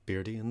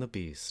Beardy and the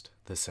Beast,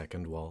 The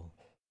Second Wall.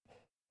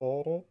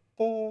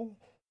 Ba-da-ba,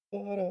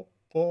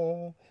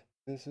 ba-da-ba.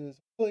 This is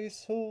a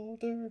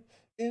placeholder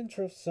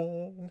intro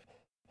song.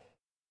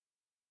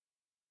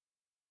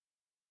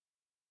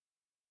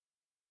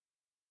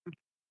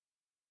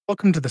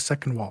 Welcome to The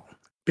Second Wall,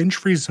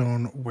 binge-free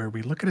zone where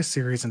we look at a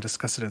series and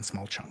discuss it in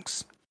small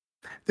chunks.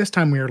 This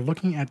time we are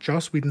looking at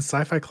Joss Whedon's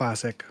sci-fi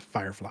classic,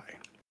 Firefly.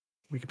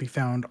 We can be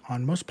found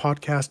on most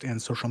podcast and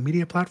social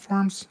media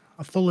platforms,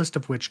 a full list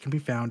of which can be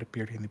found at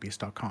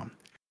beardyandthebeast.com.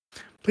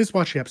 Please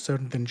watch the episode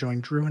and then join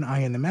Drew and I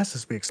in the mess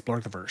as we explore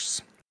the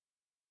verse.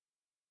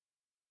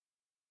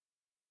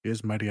 It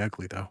is mighty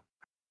ugly, though.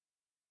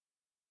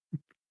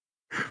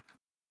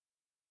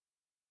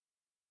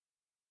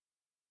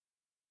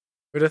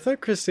 But I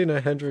thought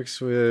Christina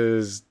Hendricks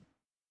was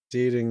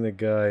dating the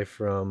guy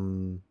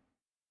from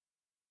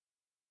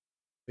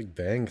Big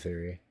Bang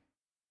Theory.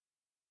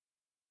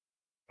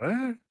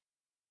 What?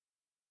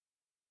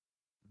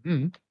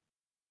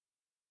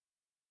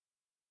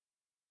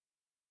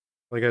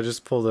 Like, I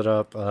just pulled it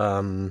up.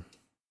 Who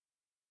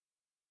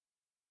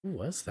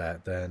was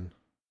that then?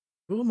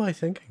 Who am I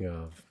thinking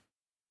of?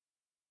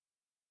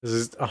 This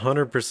is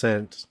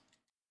 100%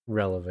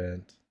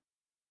 relevant.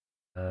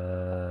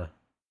 Oh,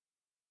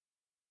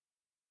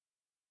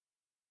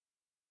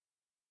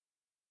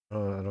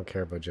 I don't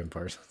care about Jim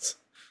Parsons.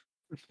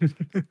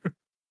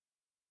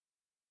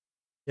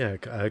 Yeah,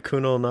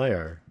 Kunal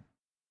Nair.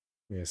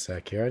 Give me a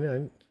sec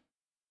here.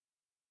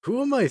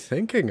 Who am I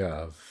thinking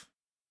of?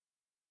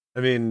 I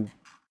mean,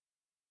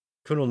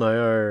 Kunal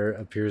Nair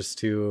appears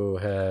to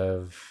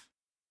have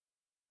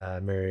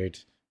married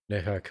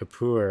Neha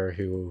Kapoor,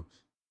 who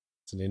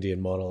is an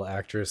Indian model,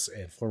 actress,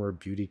 and former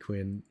beauty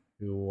queen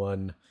who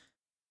won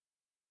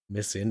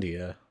Miss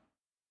India.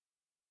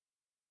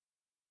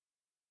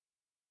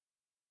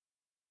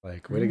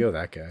 Like, way to go,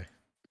 that guy.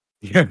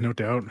 Yeah, no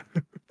doubt.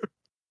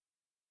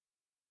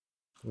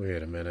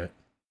 Wait a minute.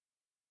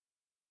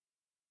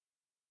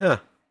 Huh.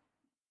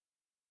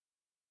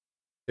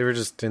 They were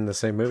just in the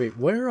same movie.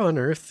 Where on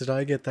earth did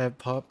I get that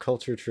pop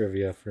culture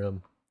trivia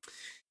from?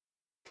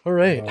 All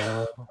right.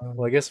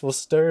 Well, I guess we'll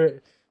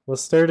start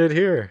it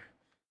here.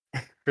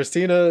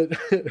 Christina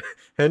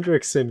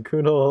Hendricks and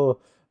Kunal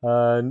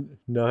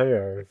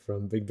Nair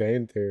from Big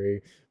Bang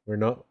Theory were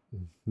not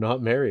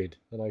married,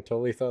 and I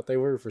totally thought they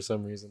were for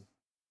some reason.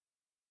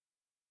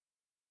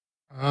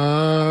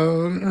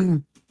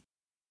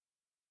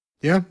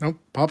 Yeah, no,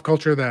 pop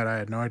culture that I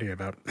had no idea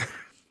about.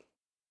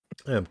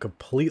 I am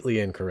completely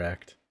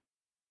incorrect.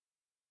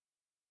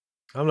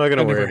 I'm not going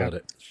to worry about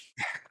it.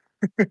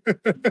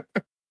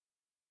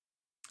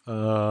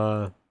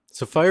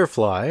 So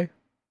Firefly.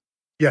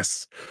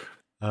 Yes.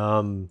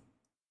 I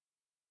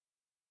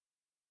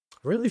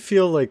really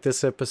feel like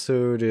this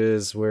episode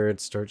is where it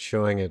starts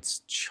showing its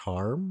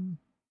charm.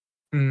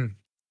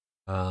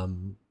 At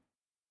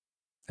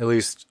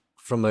least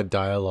from a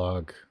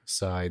dialogue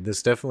side,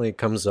 this definitely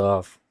comes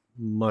off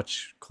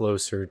much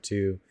closer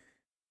to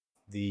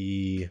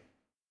the,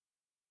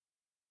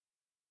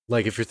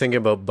 like, if you're thinking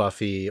about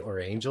Buffy or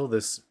Angel,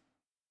 this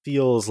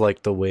feels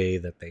like the way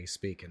that they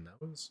speak in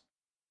those.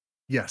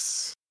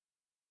 Yes.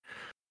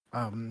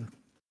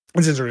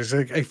 It's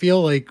interesting. I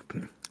feel like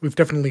we've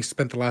definitely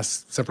spent the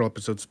last several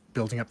episodes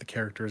building up the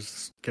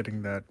characters,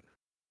 getting that,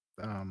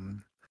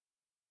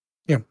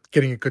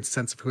 getting a good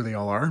sense of who they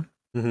all are.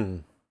 Mm-hmm.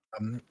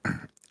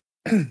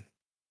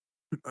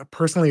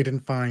 Personally, I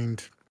didn't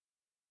find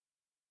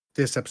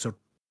this episode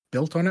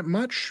built on it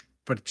much,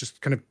 but it just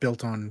kind of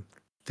built on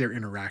their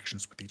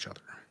interactions with each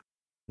other.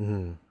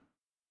 Mm-hmm.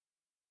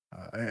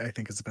 I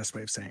think is the best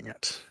way of saying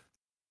it.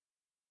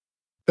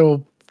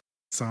 Though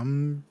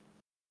some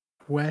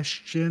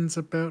questions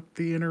about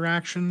the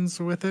interactions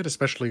with it,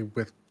 especially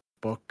with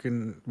Book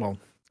and, well,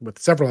 with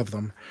several of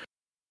them,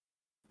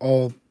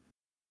 all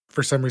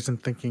for some reason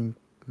thinking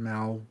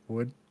Mal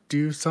would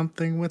do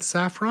something with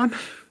Saffron.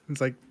 It's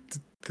like,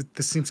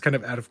 this seems kind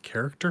of out of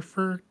character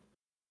for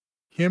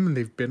him, and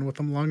they've been with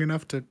him long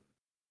enough to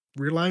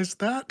realize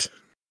that.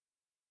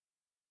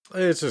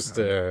 It's just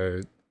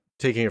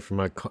taking it from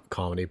a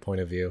comedy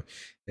point of view.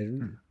 It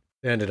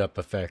ended up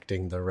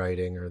affecting the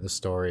writing or the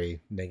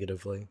story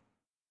negatively.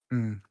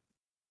 I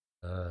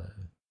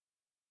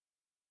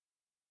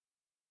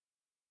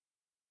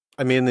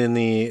mean, in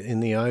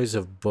the eyes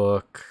of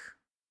Book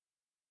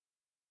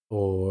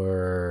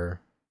or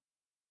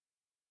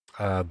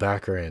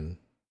Baccarin,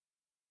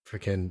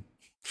 freaking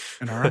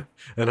Inara?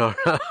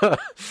 Inara,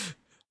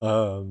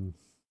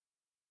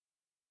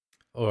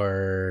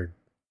 or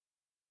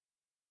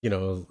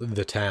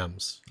the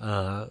Tams.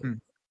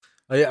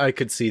 I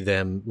could see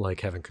them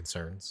like having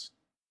concerns.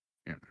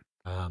 Yeah.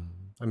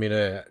 I mean,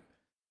 at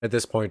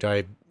this point,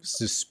 I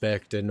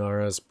suspect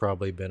Inara's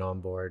probably been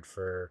on board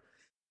for,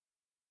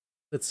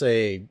 let's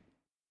say,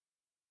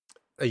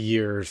 a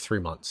year, 3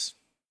 months.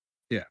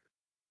 Yeah.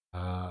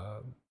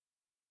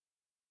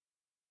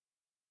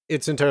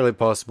 It's entirely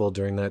possible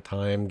during that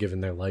time,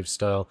 given their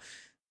lifestyle,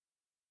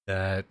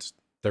 that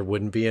there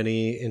wouldn't be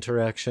any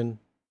interaction,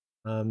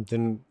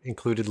 then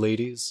included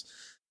ladies.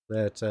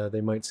 that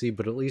they might see,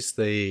 but at least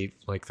they,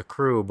 like the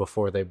crew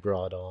before they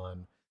brought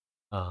on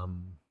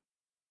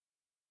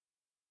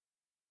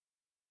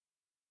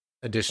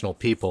additional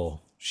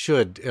people,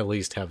 should at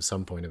least have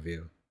some point of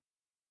view.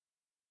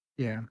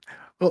 Yeah.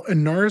 Well,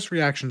 Inara's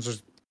reactions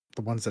are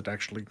the ones that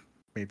actually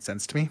made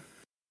sense to me.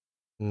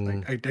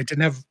 Mm. Like, I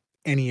didn't have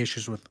any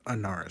issues with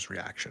Inara's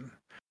reaction.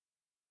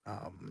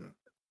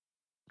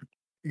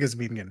 Because I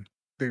mean, again,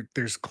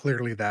 there's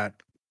clearly that,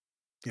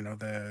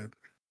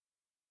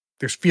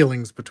 there's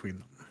feelings between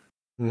them.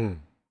 Mm.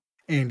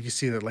 And you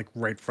see that like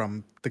right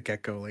from the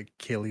get go, like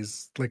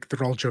Kaylee's like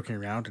they're all joking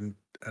around and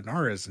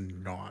Inara's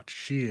not.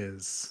 She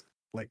is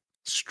like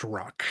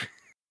struck.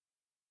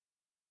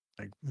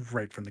 Like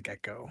right from the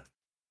get go.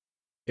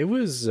 It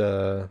was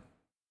some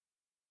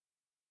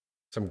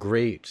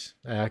great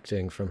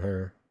acting from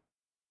her.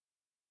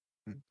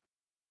 Mm.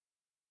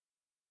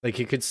 Like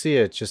you could see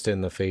it just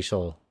in the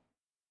facial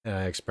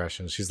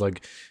expressions. She's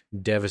like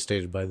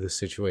devastated by this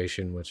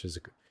situation which is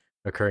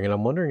occurring, and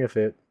I'm wondering if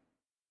it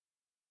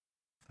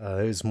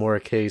is more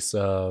a case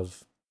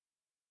of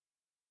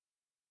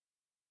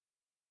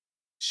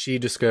she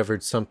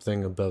discovered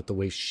something about the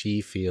way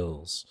she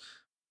feels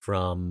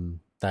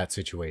from that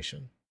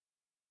situation.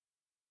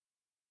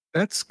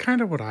 That's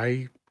kind of what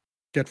I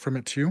get from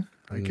it too.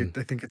 Like Mm.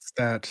 I think it's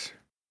that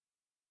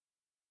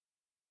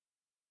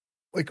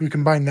like we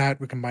combine that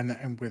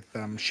in with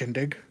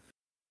Shindig,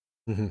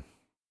 Mm-hmm.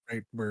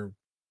 right?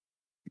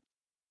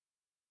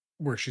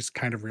 Where she's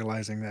kind of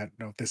realizing that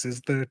no, this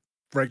is the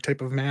right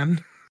type of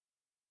man.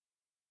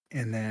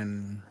 And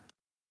then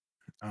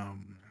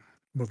um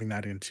moving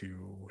that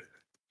into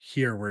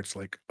here where it's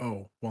like,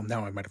 oh, well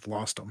now I might have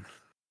lost him.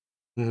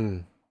 Mm-hmm.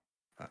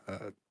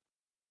 Uh,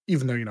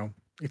 even though,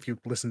 if you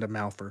listen to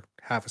Mal for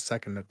half a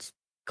second, that's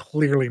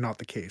clearly not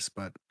the case,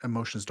 but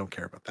emotions don't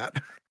care about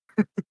that.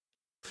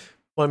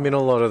 Well, I mean, a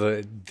Um, lot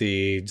of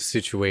the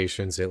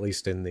situations, at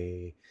least in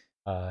the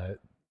uh,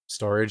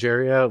 storage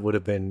area, would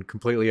have been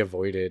completely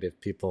avoided if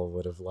people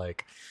would have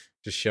like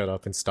just shut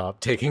up and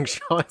stopped taking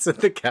shots at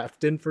the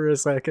captain for a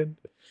second.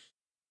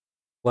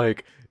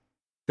 Like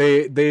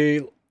they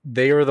they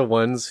they are the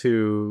ones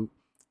who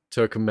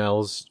took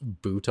Mel's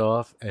boot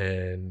off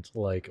and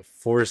like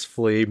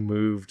forcefully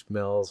moved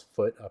Mel's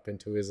foot up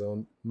into his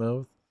own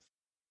mouth.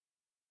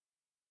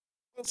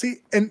 See,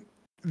 and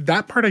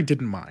that part I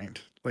didn't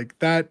mind. Like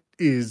that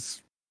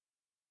is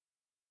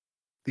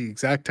the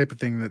exact type of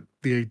thing that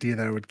the idea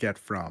that I would get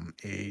from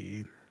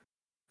a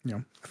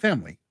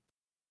family,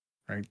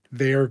 right?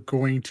 They are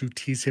going to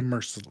tease him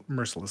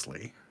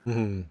mercilessly,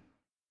 Mm-hmm.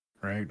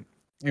 right?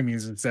 I mean,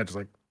 as it said, it's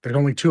like there's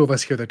only two of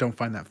us here that don't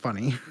find that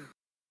funny,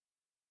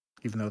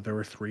 even though there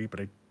were three, but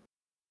I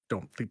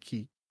don't think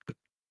he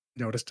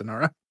noticed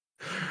Anara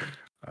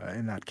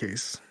in that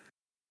case.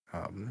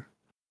 Um,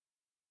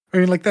 I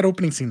mean, like that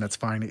opening scene, that's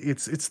fine.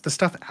 It's the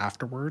stuff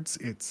afterwards.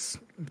 It's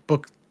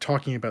book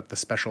talking about the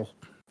special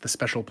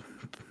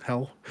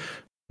hell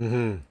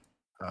Mm-hmm.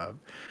 uh,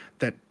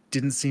 that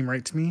didn't seem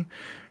right to me.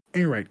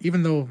 And you're right.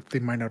 Even though they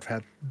might not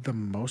have had the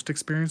most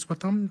experience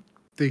with them,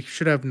 they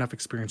should have enough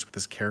experience with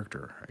this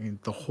character. I mean,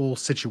 the whole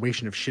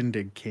situation of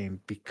Shindig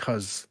came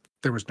because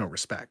there was no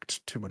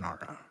respect to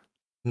Inara.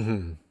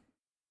 Mm-hmm.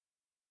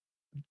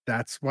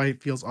 That's why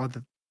it feels odd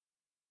that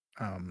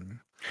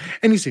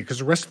and you see, because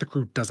the rest of the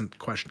crew doesn't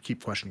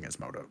keep questioning his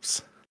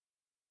motives,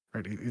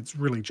 right? It's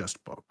really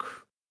just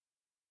Book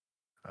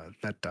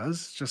that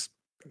does. Just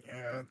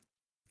yeah,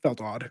 felt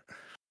odd.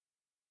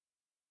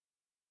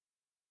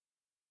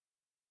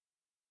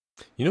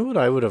 You know what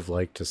I would have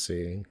liked to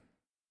see?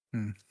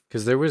 Hmm.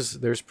 Because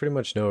there's pretty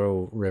much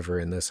no River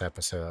in this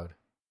episode.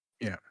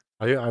 Yeah.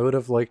 I would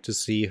have liked to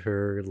see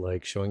her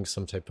like showing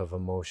some type of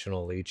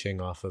emotional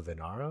leeching off of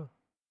Inara.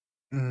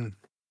 Mm.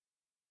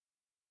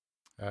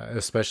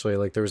 Especially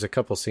like there was a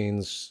couple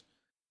scenes,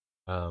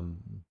 um,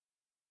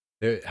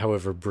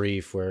 however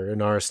brief, where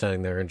Inara's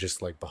standing there and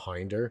just like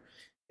behind her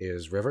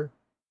is River,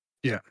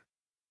 Yeah.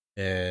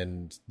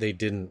 and they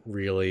didn't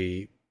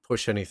really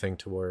push anything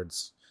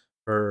towards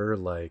her,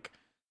 like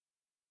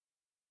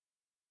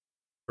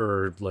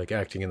her like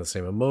acting in the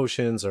same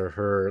emotions or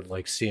her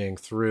like seeing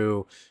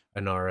through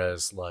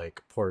Inara's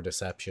like poor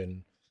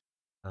deception.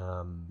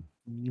 Um,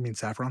 You mean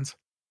Saffron's?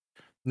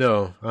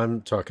 no,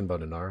 I'm talking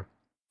about Inara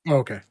Oh,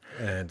 okay.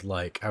 and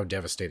like how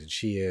devastated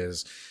she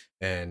is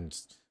and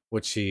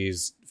what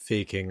she's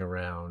faking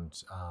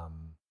around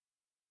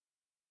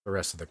the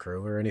rest of the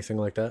crew or anything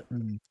like that.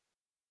 Mm.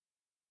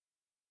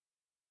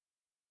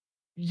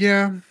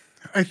 Yeah,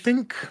 I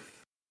think,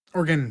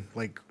 or again,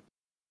 like,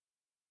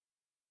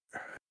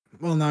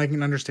 well, now I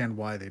can understand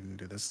why they didn't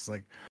do this. It's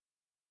like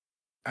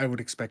I would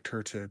expect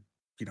her to,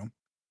 you know,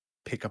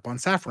 pick up on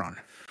Saffron.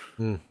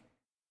 Mm.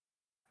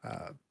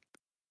 Uh,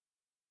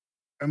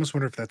 I almost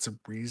wonder if that's a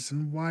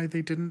reason why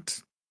they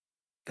didn't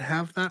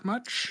have that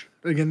much.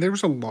 Again, there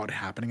was a lot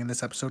happening in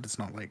this episode. It's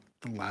not like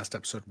the last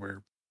episode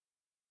where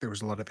there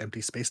was a lot of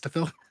empty space to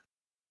fill.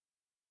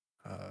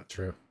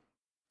 True.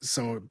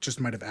 So it just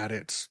might have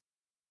added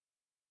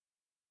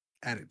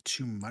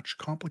too much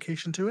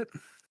complication to it.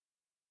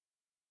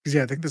 'Cause,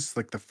 yeah, I think this is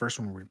like the first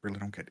one where we really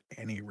don't get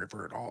any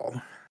river at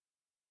all.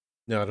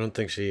 No, I don't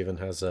think she even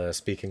has a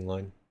speaking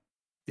line.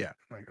 Yeah,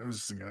 like I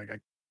was thinking, like I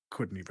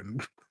couldn't even.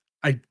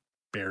 I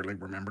barely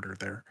remembered her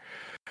there.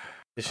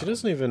 Yeah, she Um,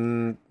 doesn't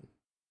even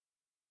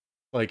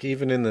like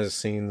even in the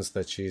scenes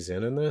that she's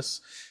in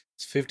this,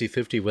 it's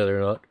 50-50 whether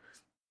or not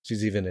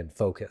she's even in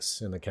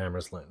focus in the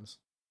camera's lens.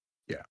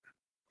 yeah,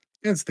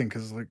 and it's the thing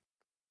because like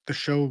the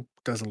show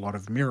does a lot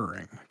of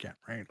mirroring again,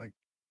 right? Like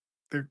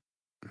there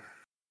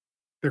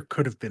there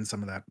could have been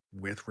some of that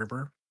with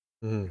River,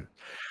 Mm.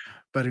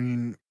 but I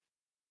mean,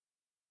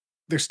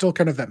 there's still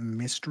kind of that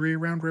mystery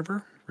around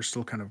River. We're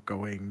still kind of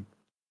going,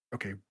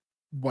 okay,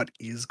 what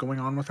is going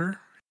on with her?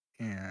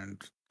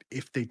 And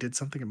if they did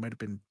something, it might have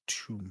been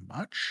too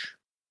much.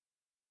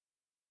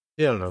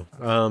 Yeah, I don't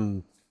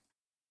know.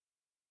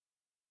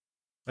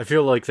 I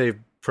feel like they've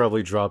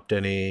probably dropped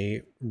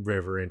any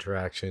river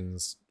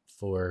interactions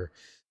for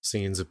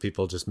scenes of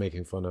people just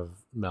making fun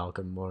of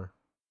Malcolm more.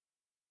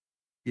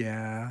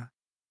 Yeah,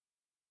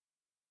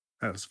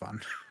 that was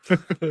fun.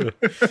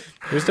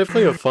 It was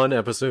definitely a fun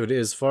episode.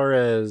 As far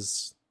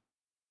as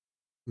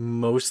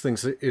most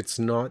things, it's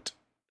not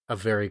a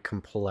very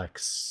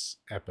complex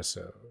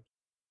episode.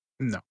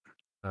 No.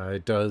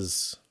 It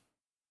does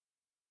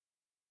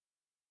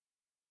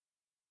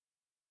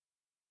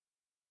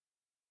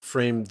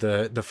frame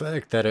the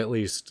fact that at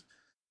least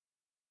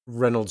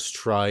Reynolds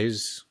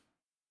tries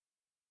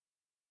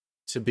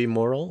to be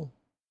moral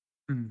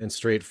Mm, and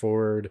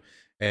straightforward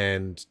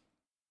and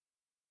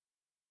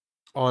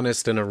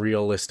honest in a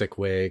realistic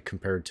way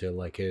compared to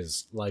like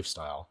his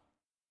lifestyle.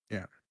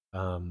 yeah.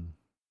 Um,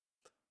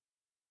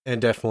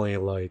 and definitely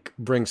like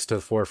brings to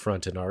the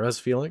forefront Inara's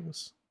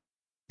feelings,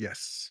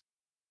 Yes.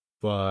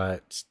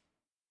 but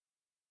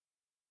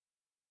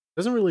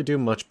doesn't really do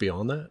much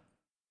beyond that.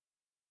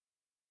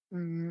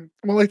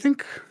 Well, I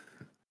think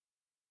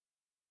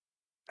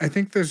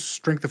the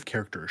strength of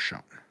character is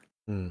shown,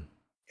 Hmm.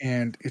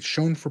 and it's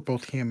shown for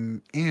both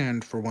him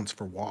and for once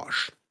for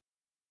Wash.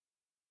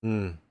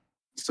 Hmm.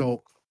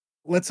 So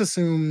let's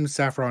assume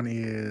Saffron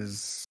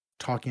is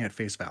talking at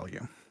face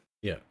value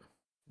Yeah.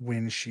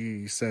 when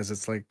she says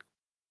it's like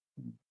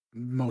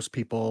most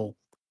people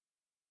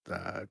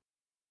uh,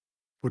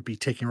 would be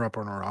taking her up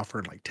on her offer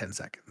in like 10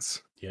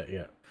 seconds, Yeah.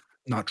 Yeah.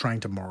 not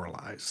trying to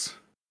moralize.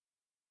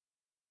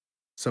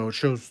 So it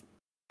shows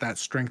that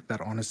strength,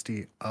 that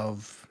honesty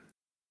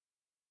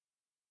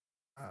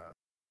uh,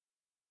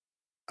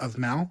 of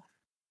Mal,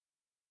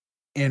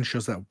 and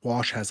shows that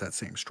Wash has that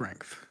same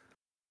strength.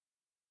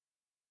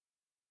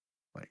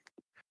 Like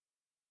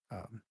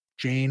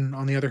Jane,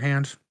 on the other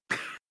hand,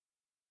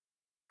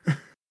 that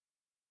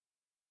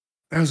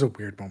was a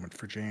weird moment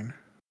for Jane.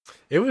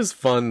 It was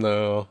fun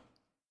though.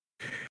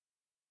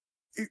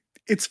 It,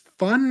 it's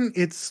fun.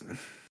 It's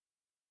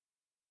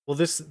Well,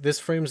 this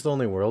frames the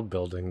only world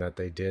building that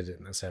they did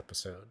in this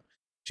episode.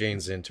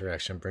 Jane's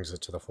interaction brings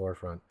it to the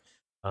forefront.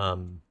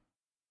 Um,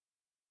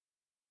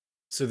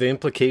 so the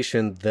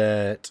implication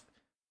that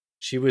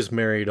she was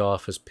married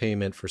off as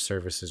payment for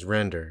services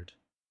rendered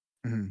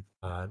mhm,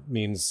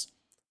 means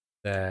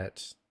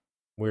that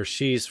where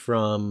she's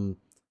from,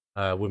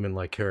 women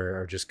like her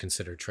are just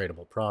considered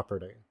tradable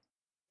property.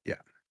 yeah,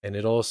 And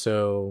it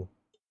also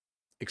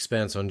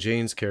expands on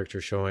Jane's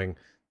character, showing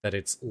that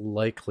it's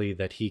likely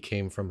that he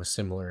came from a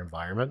similar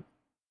environment,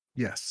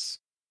 yes,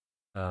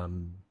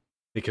 um,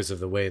 because of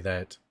the way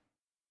that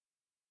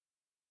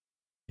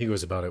he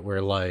goes about it.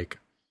 Where, like,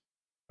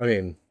 I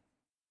mean,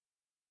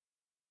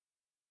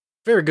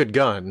 very good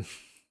gun,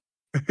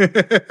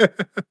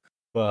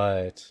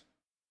 but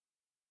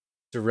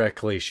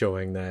directly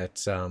showing that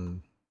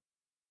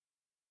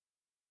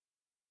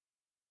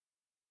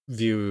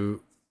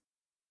view.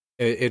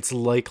 It's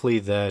likely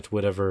that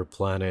whatever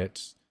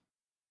planet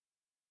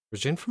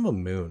was Jane from a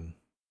moon.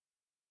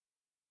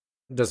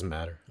 It doesn't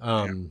matter.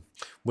 yeah.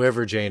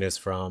 Wherever Jane is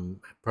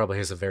from, probably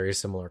has a very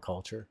similar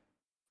culture.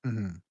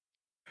 Mhm.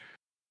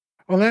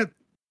 Well, that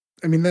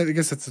I mean, that I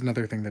guess that's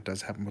another thing that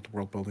does happen with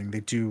world building. They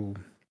do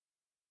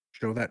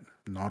show that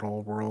not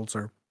all worlds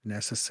are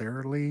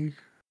necessarily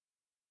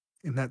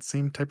in that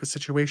same type of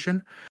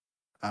situation.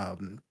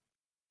 Um,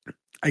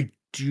 I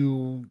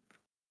do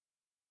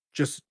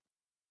just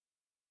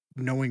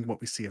knowing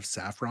what we see of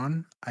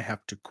Saffron, I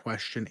have to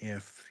question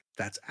if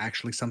that's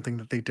actually something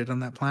that they did on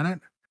that planet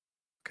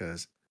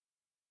because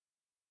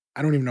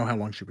I don't even know how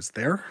long she was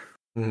there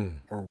Mm.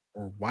 or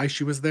why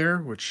she was there,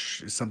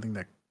 which is something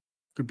that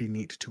could be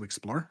neat to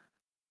explore.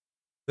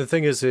 The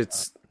thing is, Uh,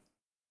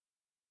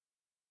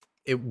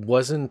 it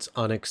wasn't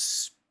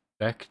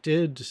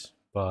unexpected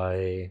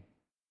by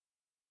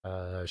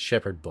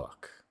Shepherd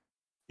Book.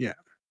 yeah.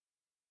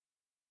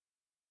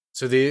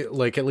 So they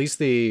like at least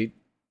they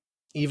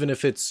even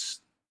if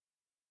it's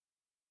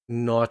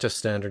not a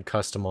standard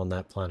custom on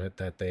that planet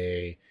that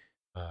they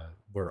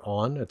were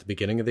on at the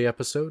beginning of the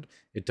episode,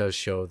 it does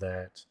show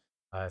that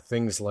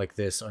things like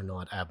this are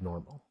not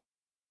abnormal.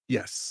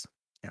 Yes.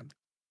 Yeah.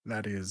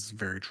 That is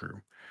very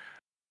true.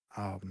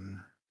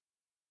 Um,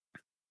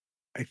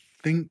 I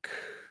think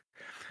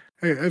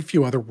a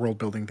few other world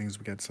building things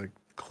we get. It's like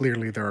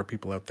clearly there are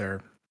people out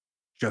there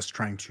just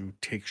trying to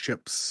take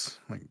ships,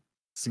 like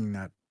seeing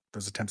that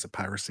those attempts at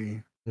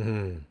piracy,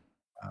 Mm-hmm.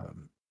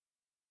 um,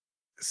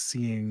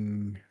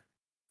 seeing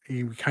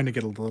you kind of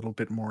get a little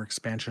bit more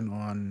expansion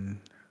on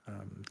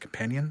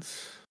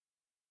companions.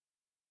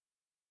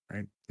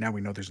 Right now,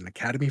 we know there's an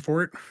academy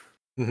for it,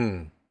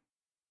 Mm-hmm.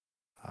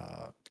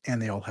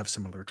 and they all have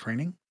similar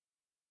training.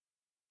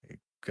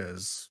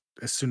 Because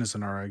as soon as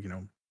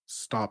Anara,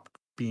 stopped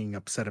being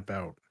upset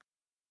about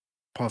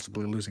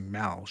possibly losing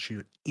Mal,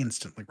 she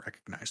instantly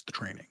recognized the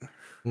training.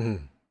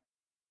 Mm-hmm.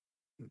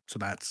 So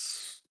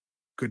that's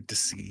good to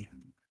see.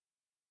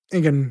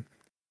 Again,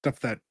 stuff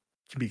that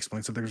can be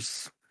explained. So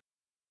there's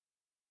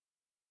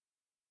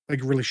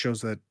like really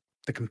shows that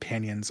the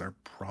companions are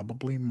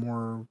probably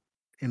more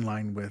in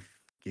line with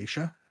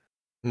geisha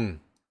Mm.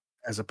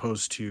 as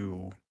opposed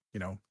to,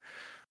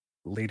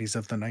 ladies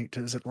of the night,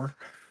 as it were.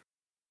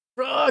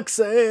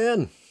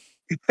 Roxanne!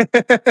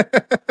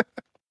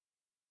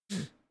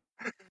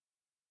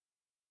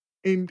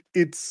 And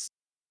it's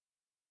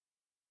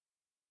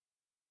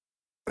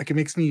like it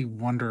makes me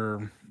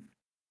wonder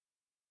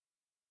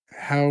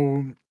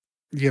how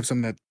you have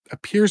something that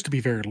appears to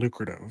be very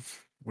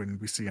lucrative when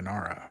we see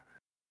Anara,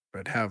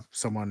 but have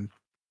someone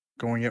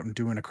going out and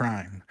doing a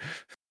crime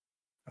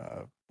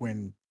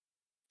when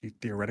you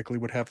theoretically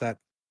would have that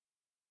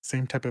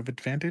same type of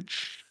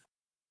advantage.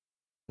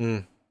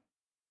 Mm.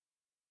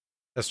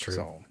 That's true.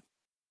 So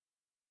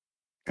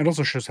it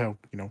also shows how,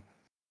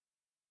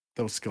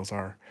 those skills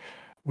are.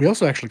 We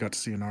also actually got to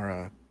see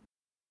Anara,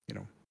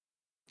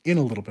 in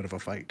a little bit of a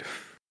fight.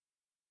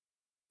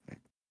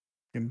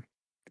 And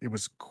it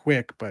was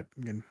quick, but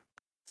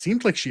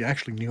seemed like she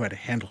actually knew how to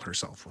handle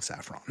herself with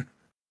Saffron.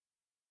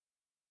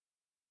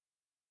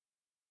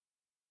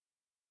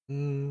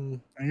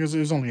 Mm. It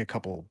was only a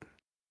couple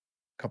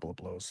of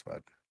blows,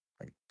 but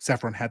like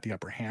Saffron had the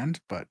upper hand,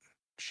 but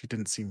she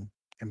didn't seem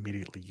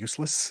immediately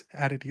useless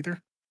at it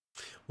either.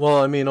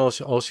 Well, I mean,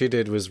 all she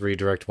did was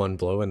redirect one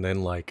blow and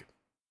then like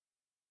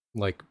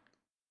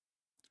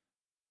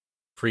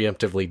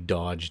preemptively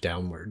dodge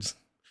downwards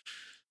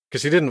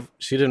because she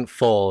didn't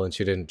fall and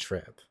she didn't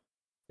trip.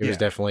 It was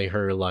definitely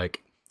her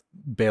like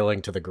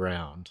bailing to the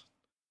ground.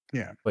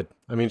 Yeah, but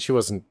I mean, she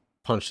wasn't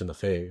punched in the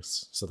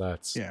face, so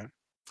that's yeah.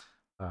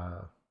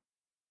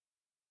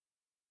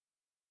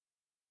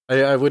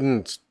 I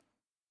wouldn't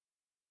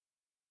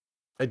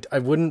I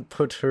wouldn't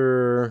put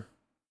her.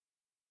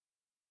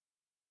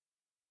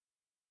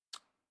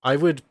 I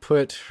would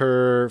put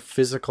her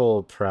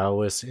physical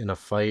prowess in a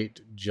fight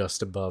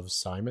just above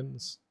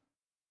Simon's,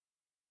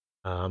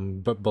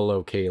 but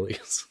below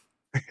Kaylee's.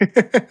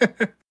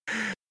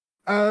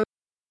 uh,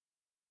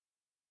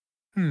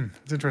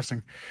 it's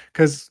interesting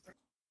because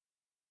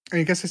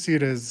I guess I see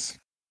it as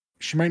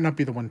she might not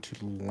be the one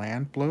to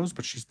land blows,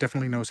 but she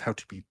definitely knows how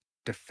to be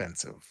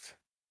defensive.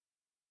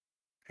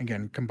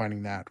 Again,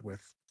 combining that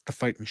with the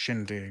fight in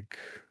Shindig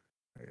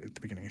at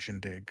the beginning of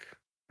Shindig,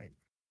 like,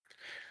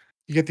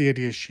 you get the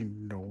idea she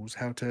knows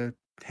how to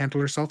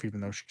handle herself, even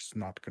though she's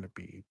not going to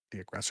be the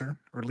aggressor,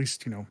 or at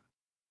least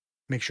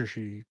make sure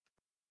she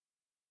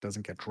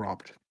doesn't get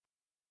dropped.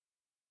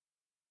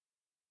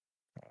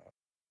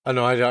 Oh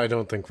no, I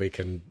don't think we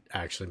can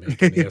actually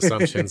make any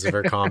assumptions of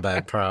her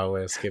combat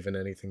prowess given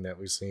anything that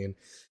we've seen,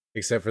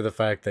 except for the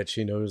fact that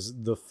she knows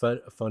the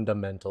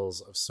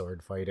fundamentals of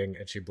sword fighting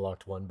and she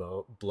blocked one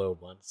blow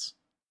once.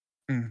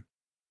 Mm.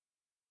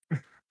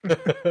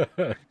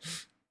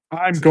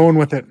 I'm going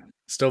with it.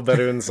 Still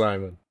better than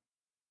Simon.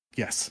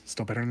 Yes,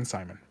 still better than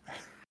Simon.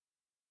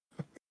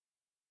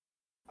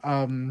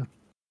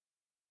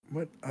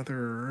 What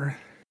other?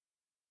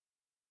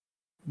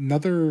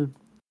 Another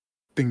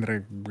thing that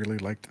I really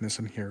liked in this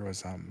one here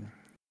was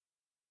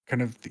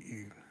kind of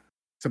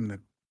something that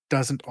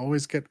doesn't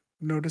always get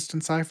noticed in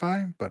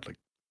sci-fi, but like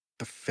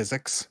the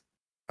physics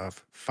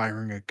of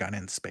firing a gun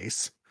in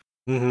space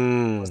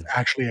was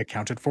actually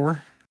accounted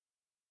for.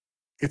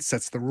 It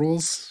sets the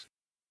rules.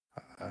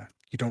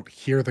 You don't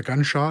hear the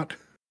gunshot.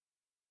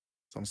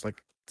 It's almost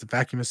like it's a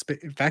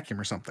vacuum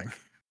or something.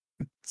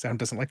 Sound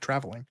doesn't like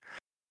traveling.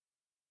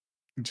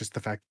 Just the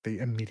fact they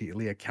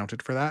immediately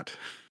accounted for that.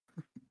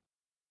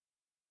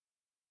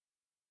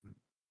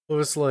 It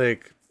was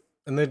like,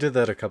 and they did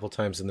that a couple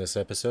times in this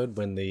episode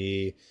when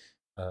the,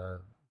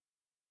 what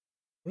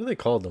do they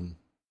call them?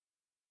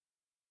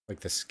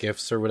 Like the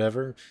skiffs or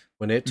whatever.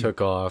 When it took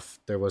off,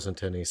 there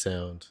wasn't any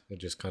sound. It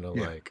just kind of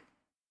like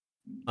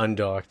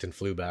undocked and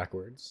flew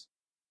backwards.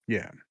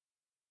 Yeah.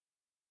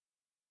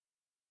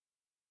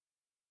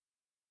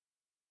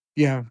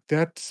 Yeah,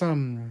 that's I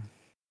mean,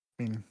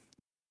 you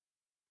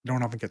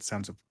don't often get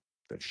sounds of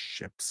the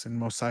ships in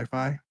most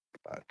sci-fi,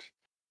 but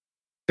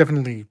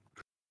definitely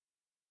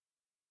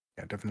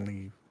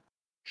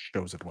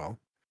shows it well.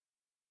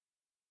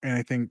 And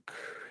I think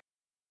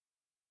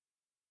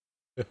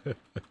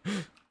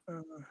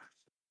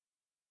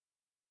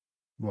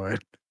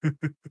what?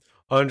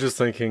 I'm just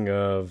thinking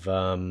of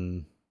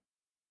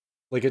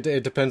like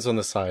it depends on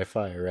the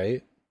sci-fi,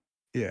 right?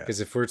 Yeah. Because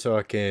if we're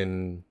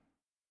talking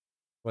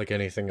like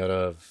anything out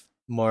of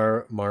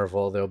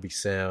Marvel, there'll be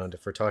sound.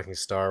 If we're talking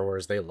Star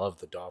Wars, they love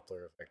the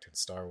Doppler effect in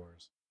Star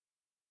Wars.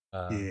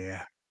 Uh,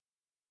 Yeah.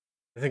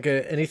 I think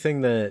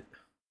anything that's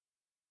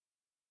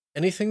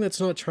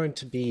not trying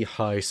to be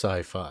high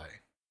sci-fi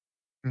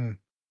Mm.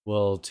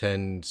 will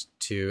tend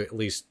to at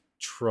least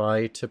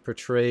try to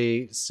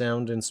portray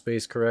sound in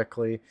space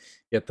correctly,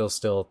 yet they'll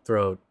still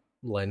throw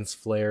lens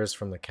flares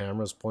from the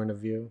camera's point of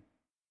view.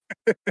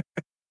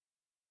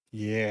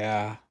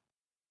 Yeah.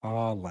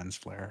 Oh, lens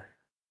flare.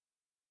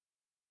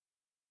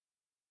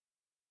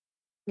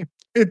 Yeah.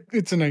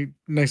 It's a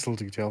nice little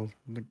detail.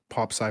 Like,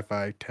 pop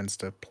sci-fi tends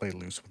to play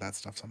loose with that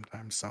stuff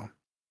sometimes. So,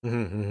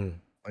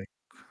 like,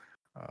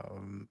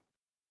 um,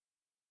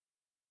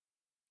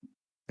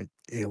 like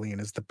Alien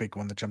is the big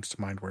one that jumps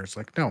to mind, where it's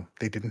like, no,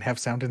 they didn't have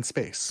sound in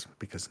space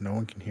because no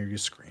one can hear you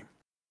scream.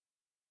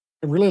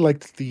 I really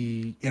liked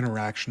the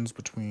interactions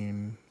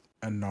between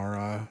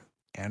Anara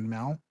and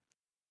Mal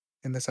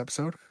in this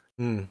episode.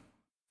 Mm.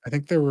 I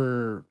think there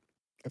were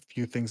a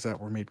few things that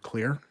were made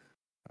clear.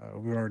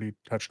 We already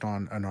touched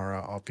on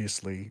Anara,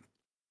 obviously,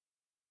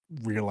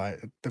 at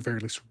the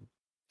very least,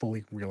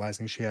 fully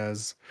realizing she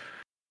has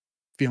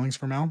feelings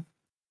for Mal.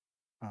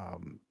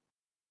 Um,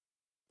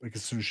 like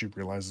as soon as she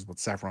realizes what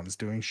Saffron is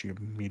doing, she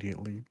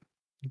immediately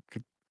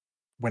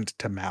went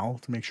to Mal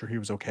to make sure he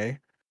was okay.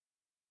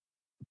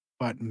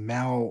 But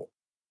Mal,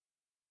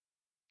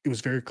 it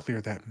was very clear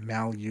that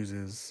Mal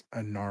uses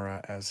Anara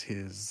as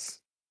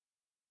his.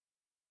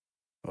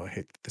 Oh, I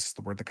hate this is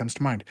the word that comes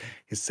to mind.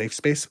 His safe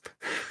space.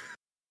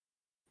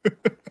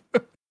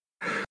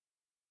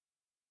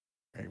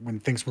 Right? When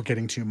things were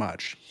getting too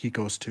much, he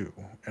goes to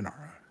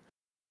Anara.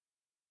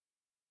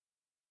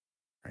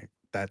 Right?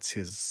 That's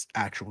his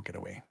actual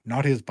getaway,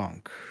 not his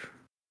bunk.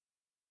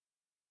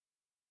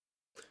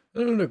 I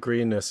don't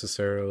agree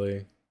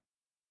necessarily.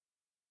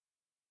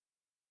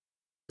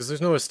 Because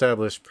there's no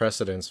established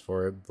precedence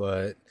for it,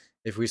 but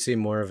if we see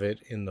more of it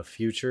in the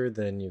future,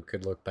 then you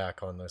could look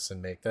back on this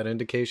and make that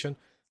indication.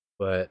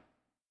 But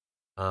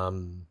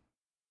um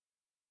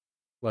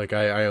like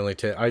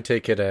I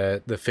take it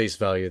at the face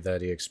value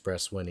that he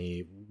expressed when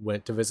he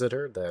went to visit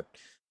her, that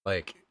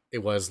like it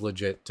was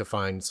legit to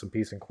find some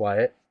peace and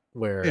quiet Yeah.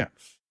 where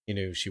he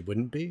knew she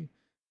wouldn't be.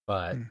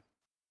 But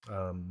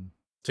Mm.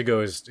 to go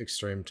as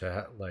extreme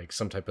to like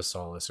some type of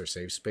solace or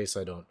safe space,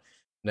 I don't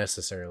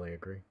necessarily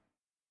agree.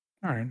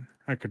 All right.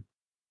 I could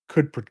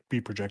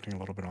be projecting a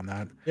little bit on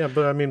that. Yeah,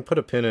 but I mean, put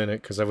a pin in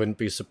it because I wouldn't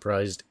be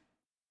surprised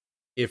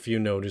if you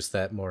notice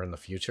that more in the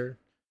future,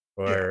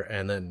 or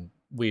and then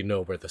we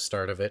know where the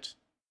start of it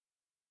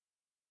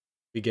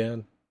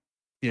began.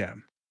 Yeah.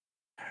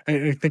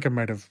 I think I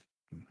might have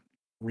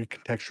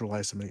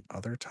recontextualized some of the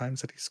other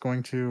times that he's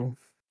going to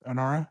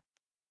Anara.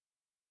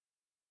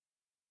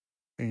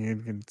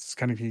 And it's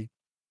kind of I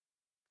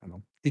don't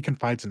know, he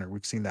confides in her.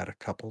 We've seen that a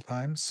couple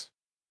times,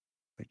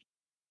 like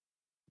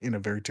in a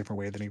very different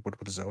way than he would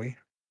with Zoe.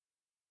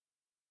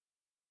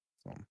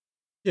 So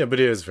Yeah, but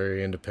he has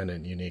very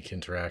independent, unique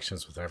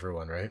interactions with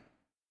everyone, right?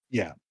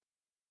 yeah,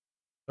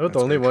 Oh, the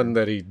that's only very one true.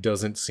 that he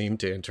doesn't seem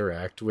to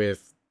interact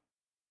with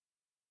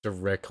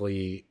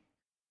directly,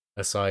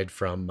 aside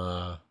from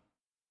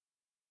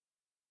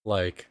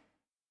like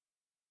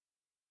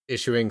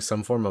issuing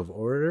some form of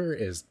order,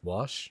 is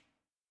Wash.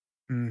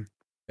 Mm,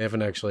 They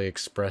haven't actually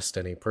expressed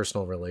any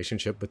personal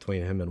relationship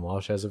between him and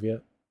Wash as of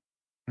yet.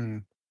 mm.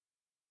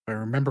 If I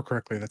remember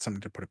correctly, that's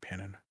something to put a pin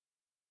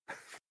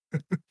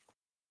in.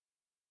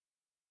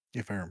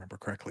 If I remember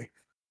correctly.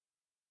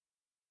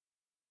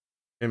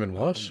 Him and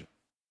Wash?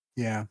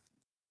 Yeah,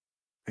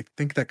 I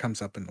think that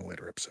comes up in the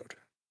later episode.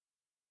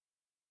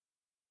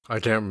 I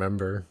can't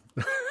remember,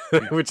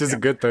 Yeah, which is yeah. a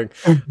good thing.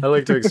 I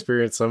like to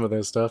experience some of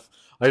this stuff.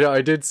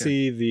 I did Yeah.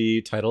 see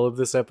the title of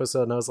this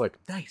episode, and I was like,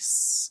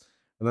 nice.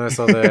 And then I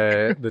saw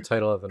the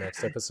title of the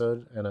next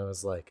episode, and I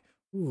was like,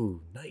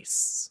 ooh,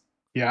 nice.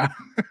 Yeah.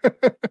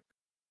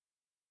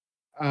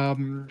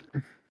 um,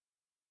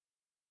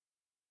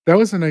 that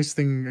was a nice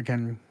thing.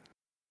 Again,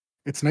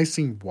 it's nice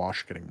seeing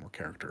Wash getting more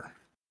character.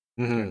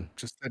 Mm-hmm. Again,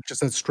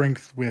 just that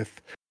strength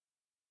with,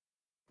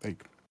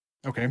 like,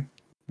 okay,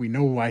 we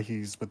know why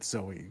he's with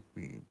Zoe.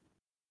 We,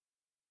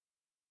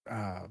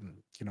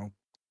 you know,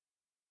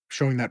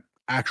 showing that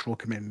actual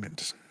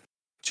commitment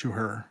to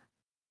her,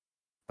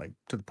 like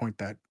to the point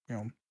that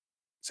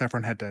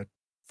Saffron had to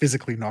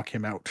physically knock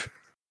him out,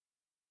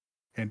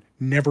 and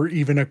never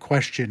even a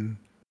question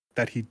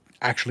that he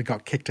actually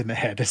got kicked in the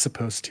head, as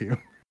opposed to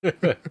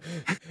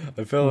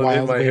I felt it in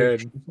while my they're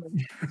head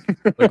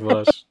like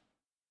Wash.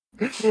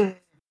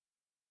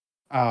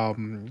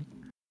 um,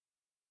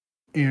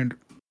 and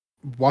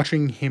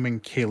watching him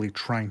and Kaylee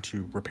trying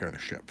to repair the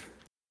ship.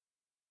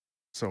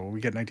 So we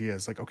get an idea.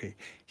 It's like, okay,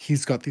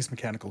 he's got these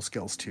mechanical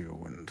skills too,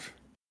 and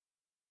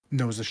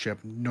knows the ship,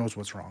 knows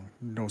what's wrong,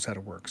 knows how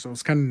to work. So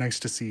it's kind of nice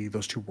to see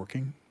those two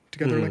working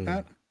together like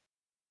that.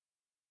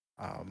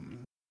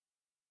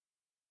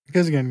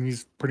 Because again,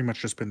 he's pretty much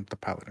just been the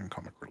pilot and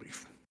comic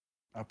relief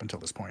up until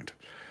this point.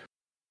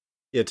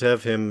 Yeah, to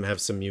have him have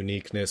some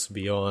uniqueness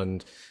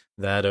beyond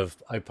that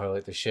of I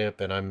pilot the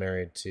ship and I'm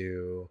married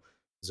to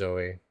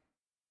Zoe.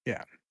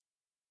 Yeah.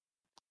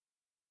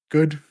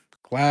 Good.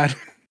 Glad.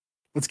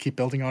 Let's keep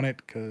building on it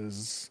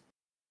because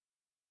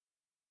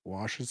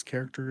Wash's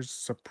character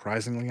is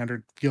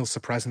feels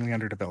surprisingly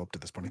underdeveloped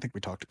at this point. I think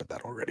we talked about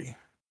that already.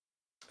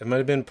 It might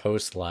have been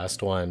post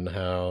last one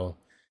how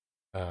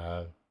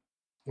uh,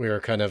 we were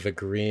kind of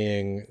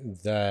agreeing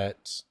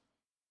that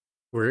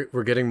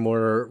we're getting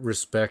more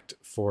respect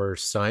for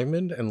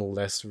Simon and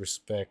less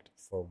respect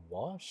for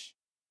Wash.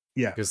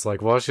 Yeah. Because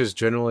like Wash is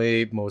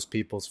generally most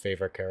people's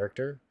favorite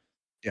character.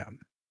 Yeah.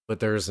 But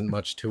there isn't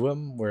much to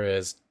him,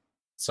 whereas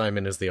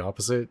Simon is the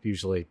opposite,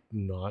 usually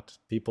not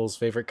people's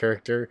favorite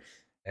character,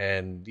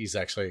 and he's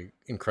actually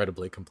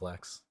incredibly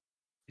complex.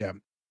 Yeah.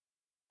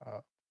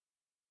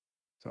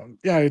 So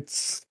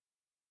it's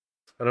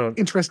I don't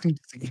interesting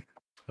to see.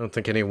 I don't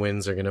think any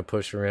wins are gonna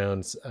push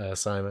around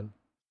Simon.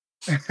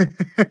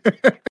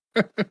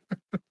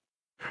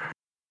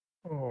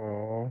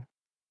 Oh,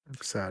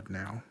 I'm sad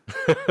now.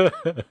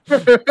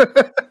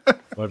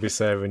 Might be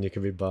sad when you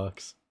can be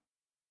Box.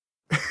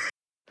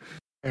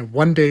 And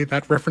one day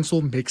that reference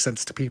will make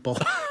sense to people.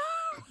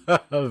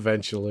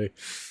 Eventually.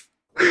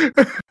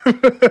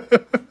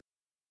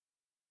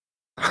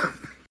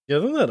 Yeah,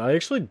 other than that, I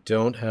actually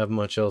don't have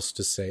much else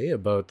to say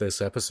about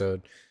this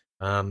episode.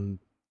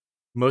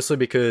 Mostly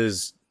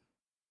because,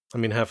 I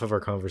mean, half of our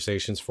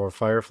conversations for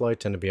Firefly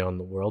tend to be on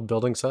the world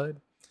building side.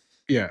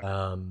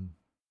 Yeah.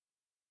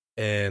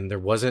 And there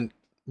wasn't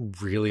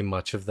really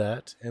much of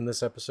that in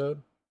this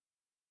episode.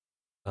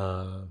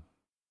 And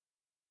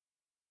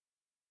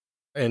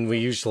we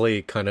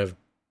usually kind of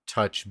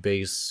touch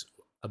base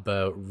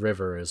about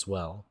River as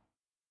well.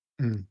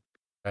 Mm.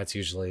 That's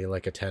usually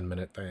like a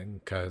 10-minute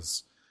thing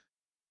because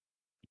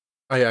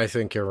I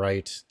think you're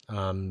right.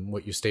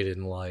 What you stated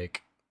in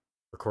like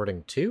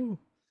recording 2,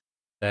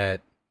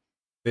 that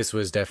this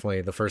was definitely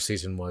the first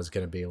season was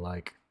going to be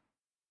like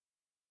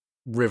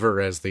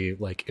River as the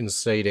like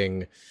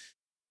inciting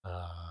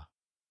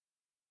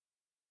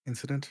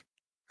Incident.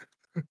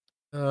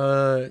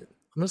 I'm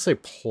gonna say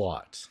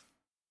plot,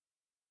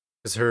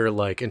 because her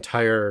like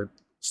entire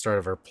start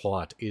of her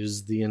plot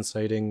is the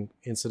inciting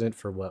incident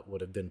for what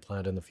would have been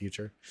planned in the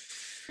future.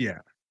 Yeah.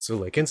 So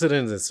like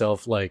incident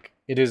itself, like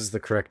it is the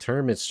correct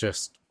term. It's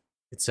just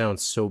it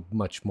sounds so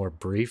much more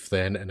brief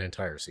than an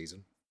entire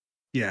season.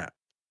 Yeah.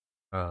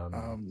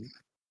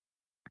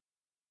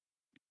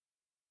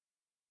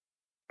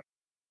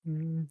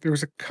 There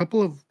was a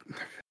couple of.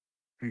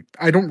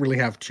 I don't really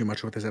have too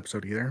much with this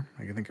episode either.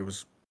 I think it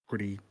was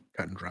pretty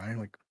cut and dry,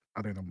 like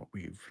other than what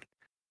we've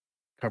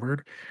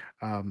covered.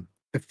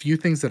 The few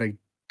things that I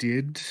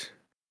did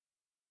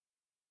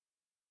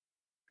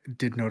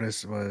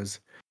notice was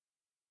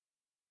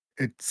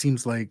it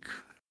seems like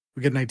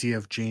we get an idea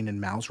of Jane and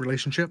Mal's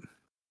relationship.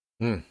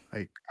 Mm.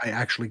 I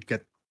actually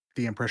get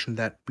the impression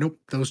that nope,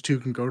 those two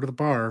can go to the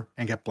bar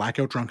and get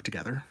blackout drunk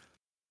together.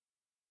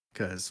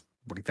 Because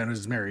what he found out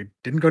is married,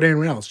 didn't go to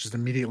anyone else, just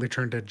immediately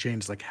turned to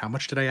Jane's like, how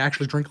much did I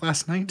actually drink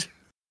last night?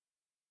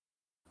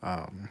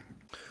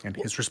 And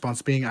his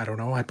response being, I don't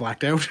know, I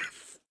blacked out.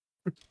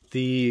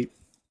 Actually,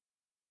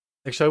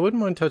 I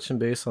wouldn't mind touching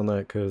base on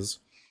that because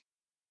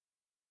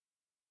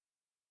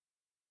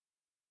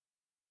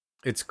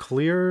it's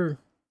clear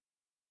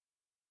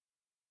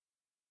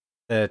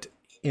that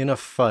in a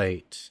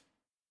fight,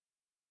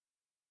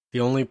 the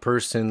only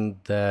person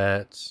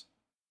that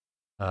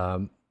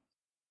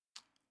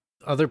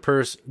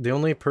the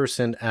only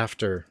person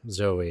after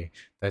Zoe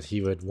that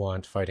he would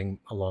want fighting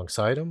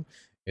alongside him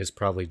is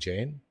probably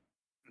Jane.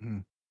 Mm-hmm.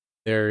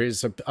 There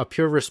is a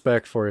pure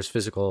respect for his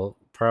physical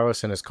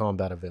prowess and his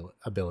combat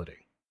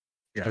ability.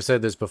 Yeah. I've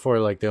said this before,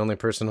 like the only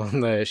person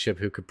on the ship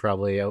who could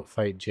probably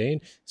outfight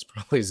Jane is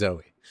probably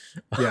Zoe.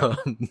 Yeah.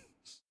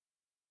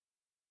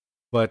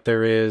 But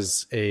there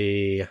is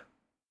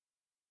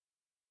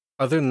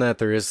other than that,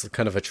 there is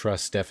kind of a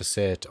trust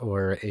deficit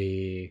or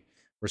a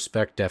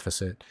respect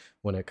deficit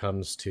when it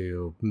comes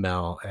to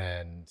Mal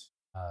and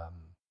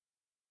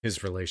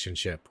his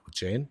relationship with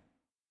Jane.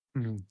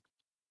 Mm-hmm.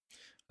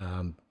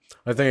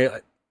 I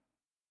think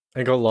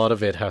a lot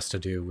of it has to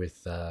do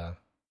with how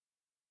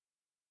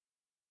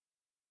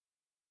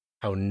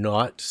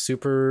not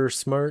super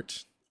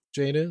smart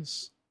Jane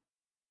is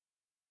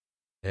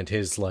and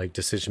his like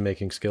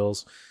decision-making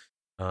skills.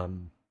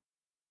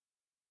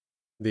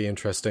 Be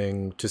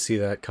interesting to see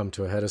that come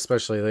to a head,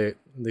 especially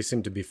they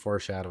seem to be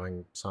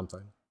foreshadowing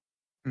something.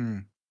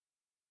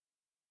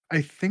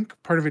 I think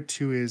part of it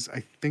too is I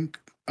think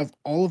of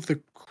all of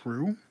the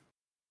crew,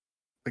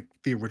 like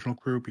the original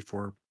crew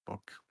before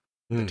Book,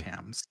 the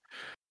Tams,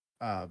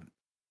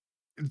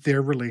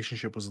 their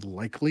relationship was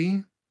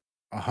likely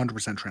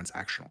 100%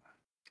 transactional.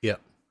 Yeah.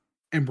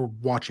 And we're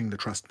watching the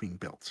trust being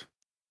built.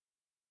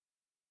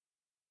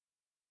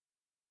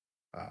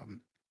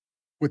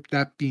 With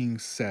that being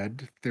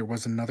said, there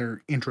was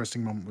another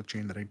interesting moment with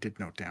Jane that I did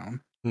note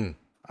down.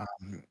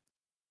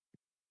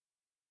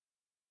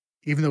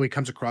 Even though he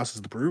comes across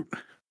as the brute,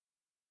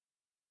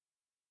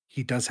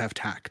 he does have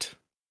tact.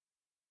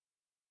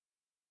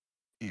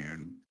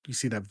 And you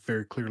see that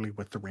very clearly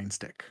with the rain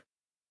stick.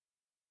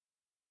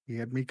 he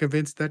had me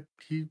convinced that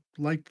he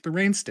liked the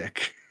rain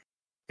stick,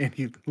 and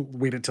he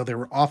waited till they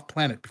were off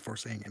planet before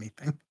saying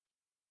anything.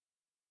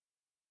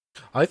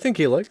 I think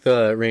he liked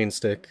the rain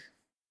stick,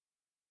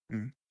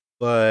 Mm.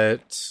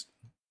 but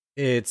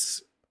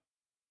it's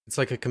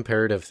like a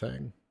comparative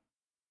thing.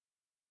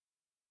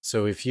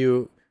 So if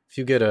you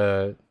get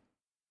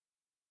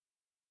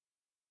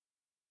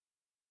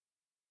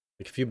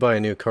if you buy a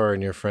new car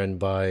and your friend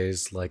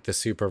buys like the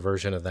super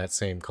version of that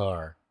same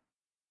car,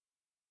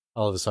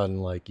 all of a sudden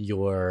like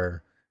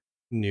your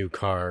new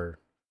car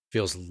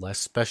feels less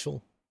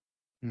special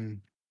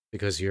Mm.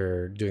 because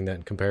you're doing that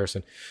in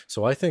comparison.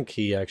 So I think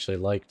he actually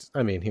liked,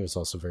 I mean, he was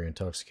also very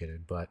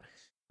intoxicated, but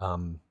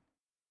um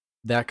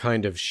that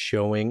kind of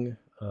showing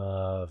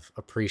of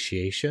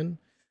appreciation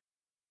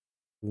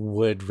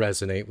would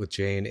resonate with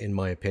Jane, in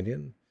my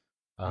opinion.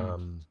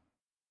 Um,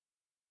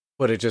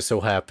 but it just so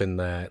happened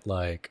that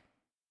like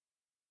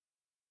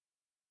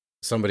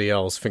somebody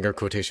else, finger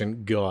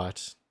quotation,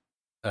 got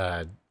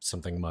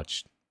something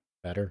much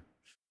better,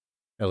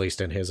 at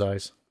least in his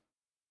eyes.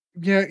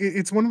 Yeah,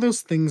 it's one of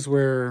those things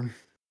where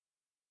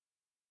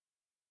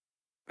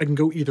I can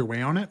go either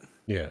way on it.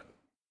 Yeah.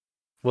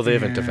 Well, they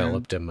haven't And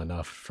developed him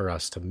enough for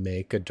us to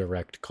make a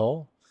direct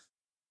call.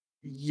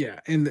 yeah,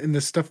 and the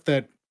stuff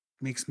that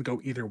makes me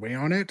go either way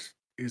on it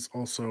is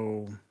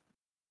also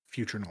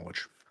future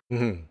knowledge.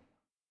 Mm-hmm.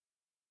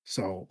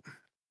 So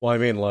Well, I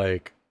mean,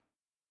 like,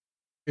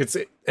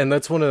 and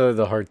that's one of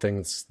the hard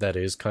things that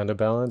is kind of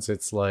balanced.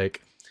 It's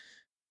like,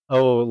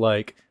 oh,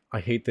 like, I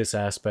hate this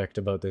aspect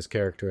about this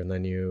character, and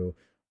then you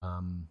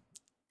um,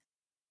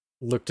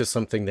 look to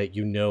something that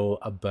you know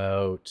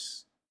about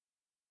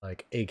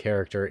like a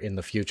character in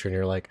the future, and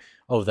you're like,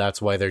 oh,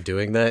 that's why they're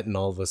doing that, and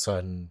all of a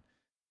sudden,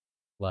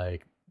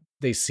 like,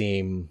 they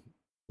seem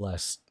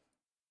less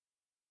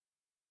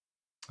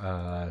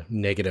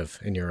negative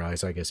in your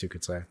eyes, I guess you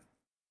could say.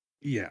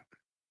 yeah.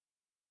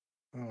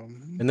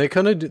 And they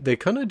kind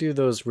of do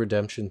those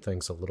redemption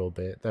things a little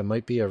bit. That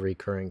might be a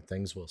recurring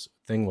thing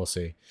we'll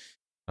see.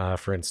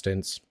 For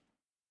instance,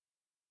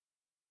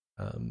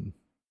 um,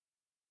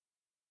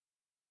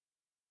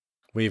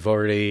 we've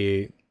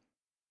already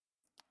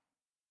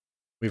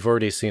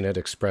seen it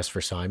expressed for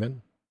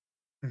Simon.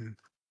 Mhm.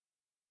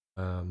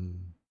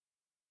 And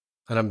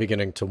I'm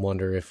beginning to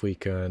wonder if we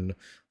can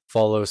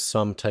follow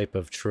some type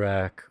of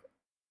track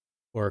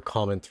or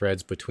common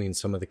threads between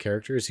some of the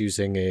characters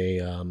using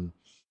a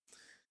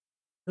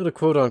not a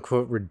quote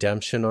unquote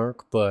redemption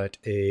arc, but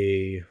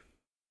a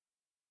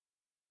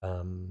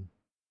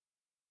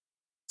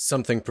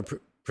something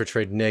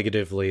portrayed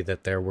negatively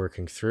that they're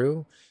working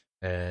through,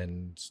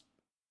 and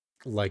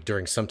like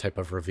during some type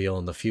of reveal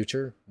in the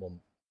future, we'll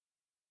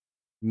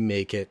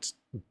make it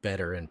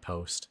better in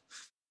post.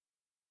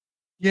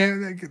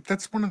 Yeah,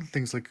 that's one of the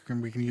things. Like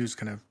we can use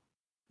kind of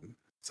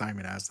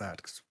Simon as that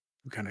because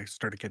we kind of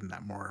started getting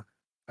that more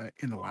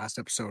in the last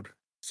episode,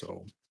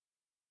 so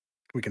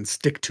we can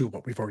stick to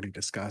what we've already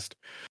discussed.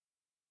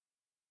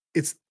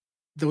 It's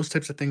those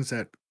types of things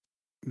that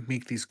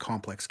make these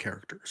complex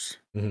characters.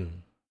 Mm-hmm.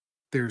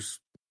 There's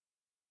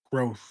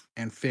growth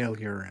and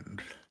failure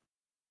and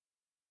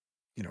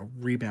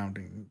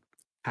rebounding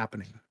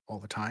happening all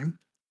the time,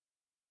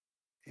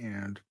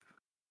 and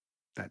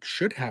that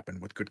should happen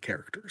with good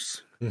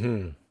characters,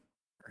 Mm-hmm.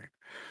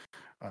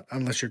 right?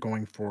 Unless you're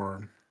going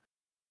for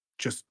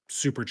just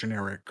super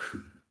generic,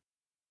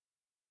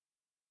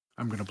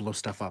 I'm going to blow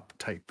stuff up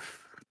type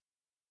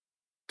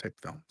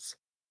films.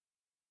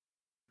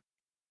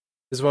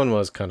 This one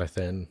was kind of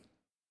thin.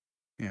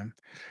 Yeah.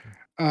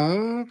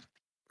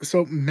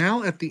 So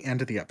Mal at the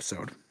end of the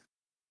episode,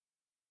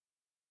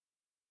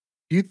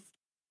 you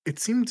it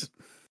seemed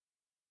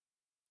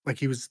like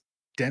he was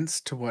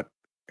dense to what.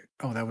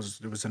 Oh, it was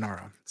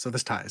Anara. So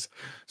this ties.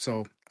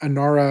 So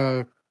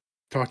Anara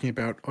talking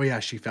about, oh yeah,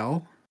 she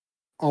fell.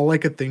 All I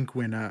could think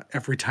when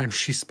every time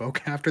she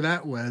spoke after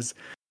that was,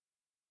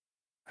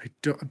 I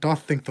don't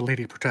think the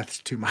lady protests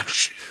too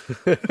much.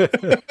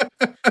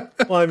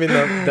 Well, I mean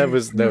that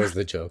was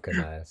the joke in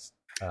that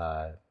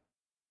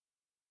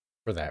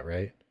for that,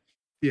 right?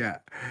 Yeah.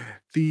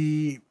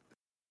 The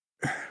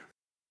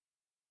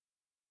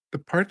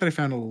part that I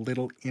found a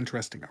little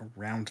interesting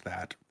around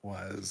that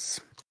was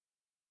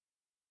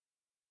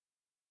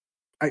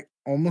I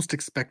almost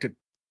expected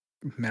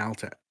Mal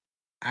to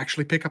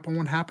actually pick up on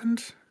what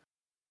happened,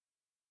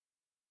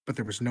 but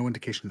there was no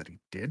indication that he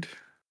did.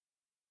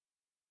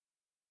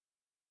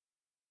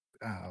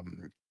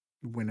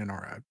 When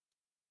Inara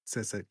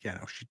says that, yeah,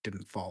 no, she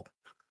didn't fall.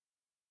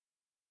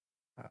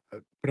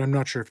 But I'm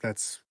not sure if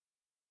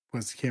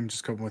was him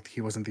just going with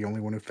he wasn't the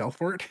only one who fell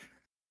for it,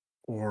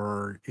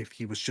 or if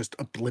he was just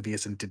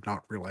oblivious and did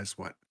not realize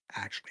what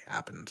actually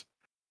happened.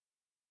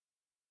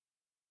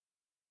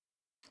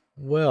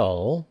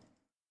 Well,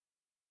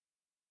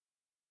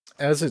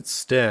 as it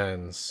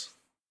stands,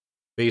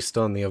 based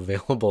on the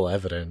available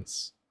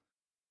evidence,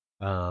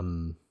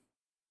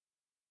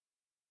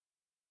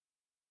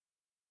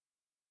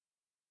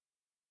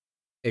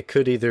 it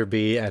could either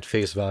be at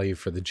face value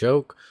for the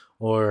joke,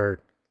 or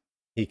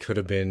he could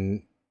have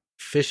been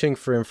fishing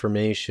for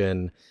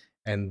information,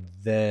 and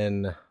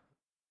then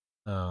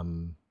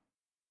um,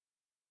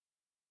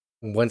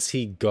 once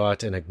he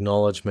got an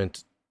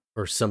acknowledgement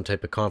or some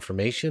type of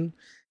confirmation,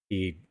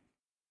 he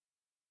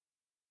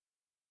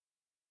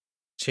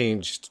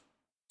changed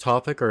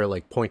topic or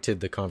like pointed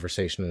the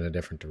conversation in a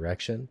different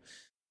direction.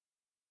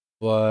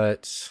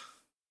 But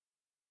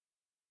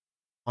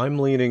I'm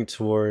leaning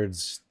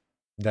towards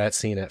that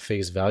scene at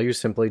face value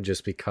simply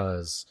just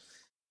because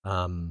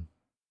Mal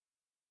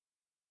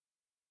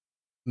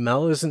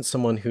isn't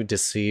someone who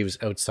deceives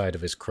outside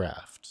of his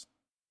craft.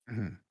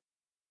 Mm-hmm.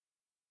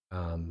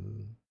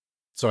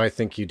 So I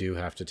think you do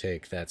have to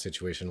take that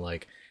situation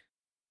like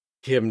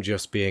him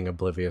just being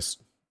oblivious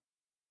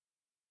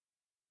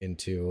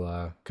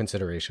into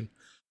consideration.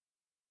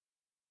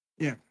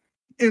 Yeah,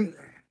 and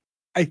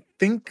I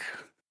think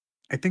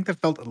that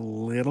felt a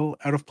little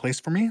out of place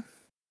for me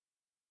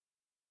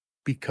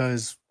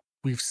because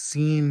we've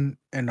seen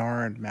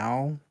Anar and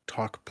Mal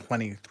talk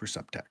plenty through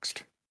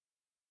subtext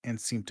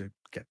and seem to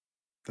get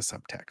the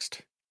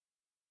subtext.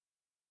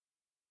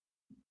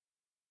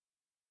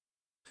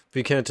 But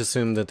you can't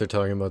assume that they're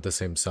talking about the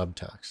same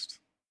subtext.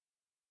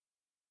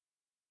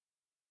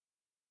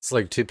 It's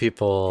like two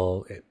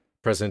people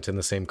present in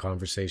the same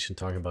conversation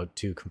talking about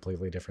two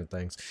completely different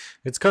things.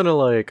 It's kind of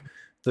like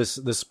the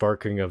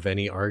sparking of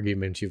any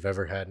argument you've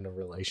ever had in a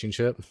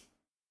relationship.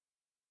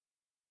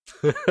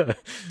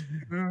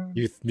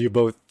 You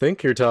both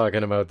think you're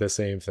talking about the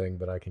same thing,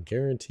 but I can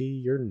guarantee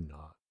you're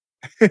not.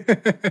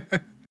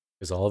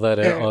 Because all that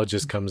all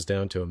just comes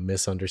down to a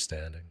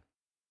misunderstanding.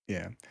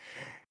 Yeah.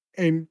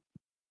 And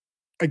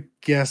I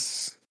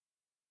guess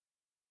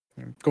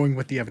going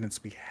with the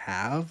evidence we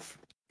have,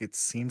 it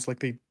seems like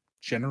they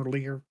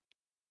generally are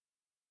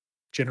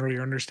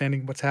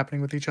understanding what's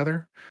happening with each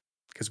other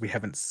because we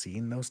haven't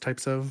seen those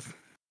types of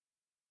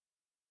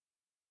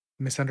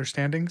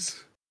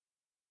misunderstandings.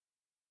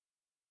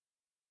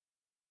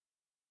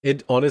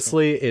 It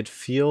honestly, it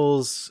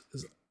feels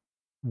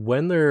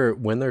when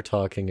they're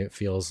talking, it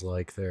feels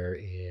like they're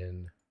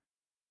in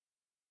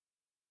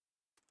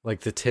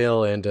like the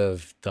tail end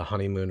of the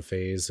honeymoon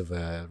phase of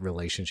a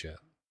relationship.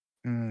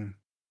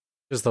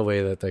 Just the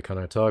way that they kind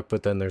of talk,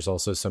 but then there's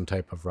also some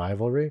type of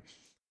rivalry.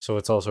 So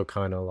it's also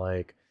kind of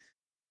like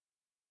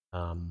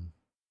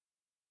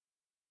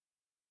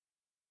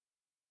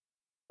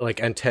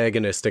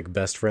antagonistic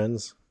best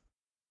friends.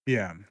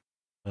 Yeah.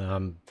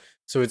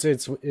 So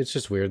it's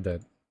just weird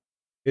that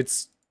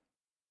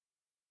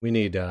we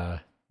need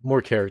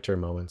more character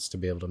moments to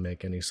be able to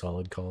make any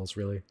solid calls,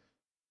 really.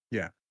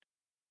 Yeah.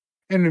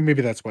 And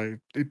maybe that's why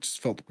it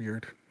just felt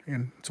weird.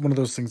 And it's one of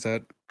those things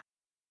that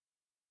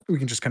we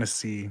can just kind of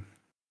see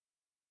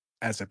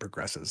as it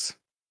progresses.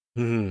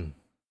 Mm-hmm.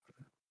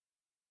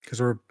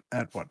 Because we're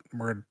at what?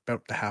 We're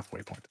about the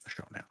halfway point of the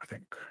show now, I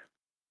think.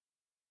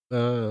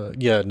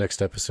 Yeah,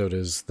 next episode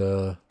is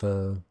the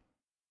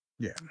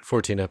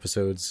 14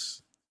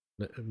 episodes.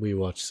 We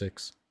watched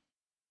 6.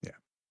 Yeah.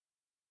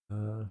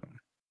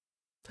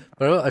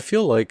 But I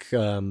feel like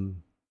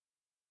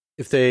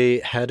if they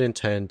had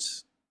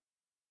intent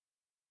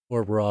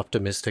or were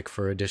optimistic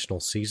for additional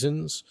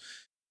seasons,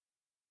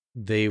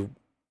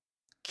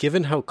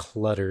 given how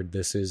cluttered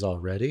this is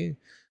already,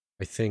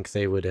 I think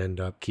they would end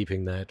up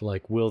keeping that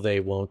like will they,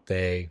 won't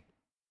they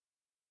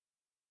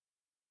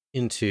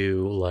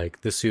into like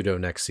the pseudo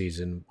next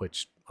season,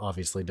 which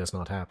obviously does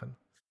not happen.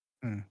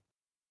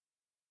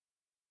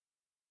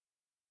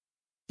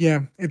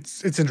 Yeah,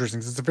 it's interesting.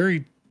 It's a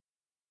very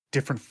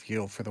different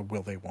feel for the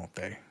will they, won't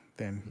they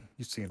than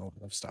you see in a lot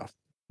of stuff.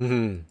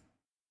 Mm-hmm.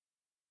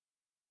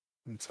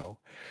 And so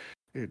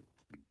I'm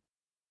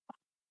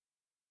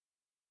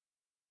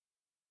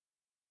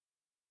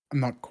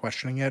not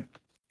questioning it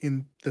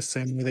in the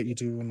same way that you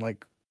do in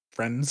like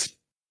Friends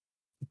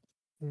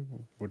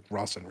with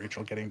Ross and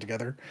Rachel getting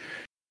together,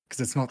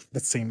 because it's not the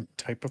same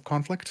type of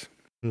conflict.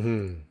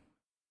 Mm-hmm.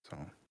 So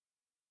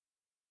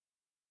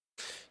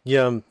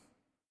yeah, I'm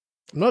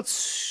not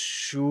super.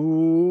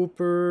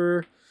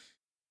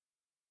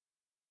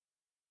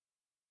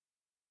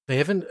 They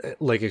haven't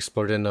like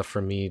explored enough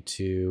for me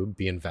to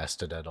be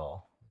invested at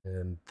all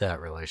in that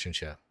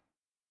relationship.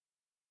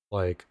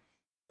 Like,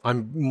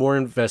 I'm more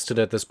invested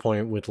at this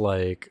point with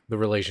like the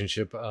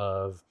relationship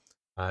of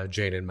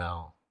Jane and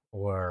Mal,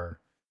 or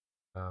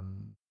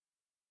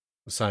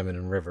Simon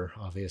and River,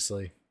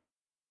 obviously.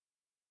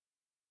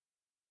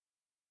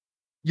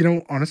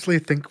 Honestly, I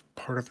think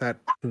part of that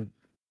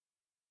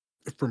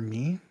for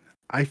me,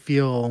 I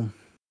feel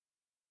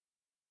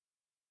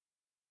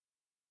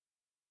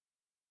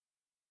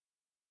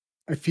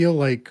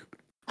like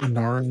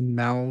Nara and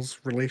Mal's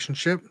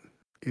relationship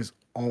is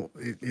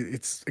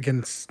it's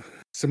again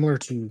similar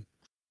to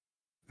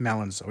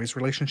Mal and Zoe's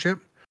relationship.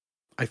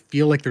 I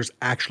feel like there's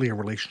actually a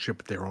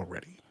relationship there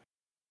already.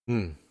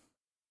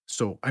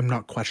 So I'm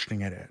not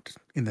questioning it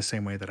in the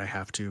same way that I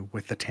have to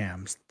with the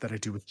Tams that I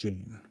do with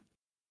Jane.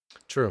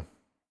 True.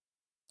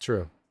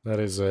 That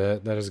is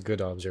a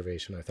good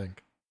observation, I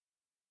think.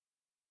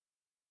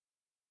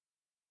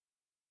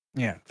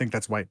 Yeah, I think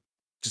that's why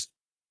just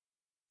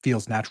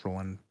feels natural,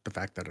 and the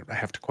fact that I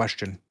have to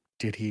question,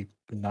 did he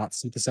not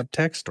see the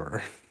subtext,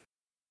 or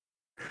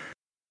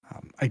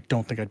I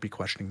don't think I'd be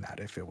questioning that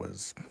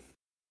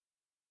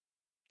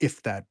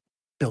if that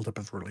buildup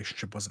of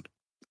relationship wasn't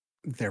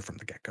there from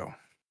the get-go.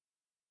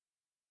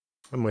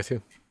 I'm with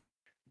you.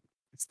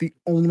 It's the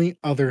only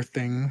other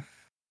thing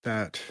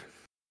that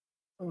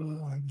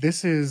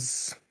this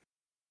is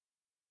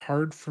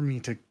hard for me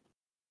to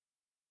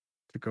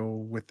go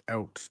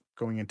without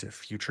going into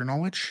future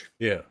knowledge,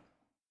 Yeah.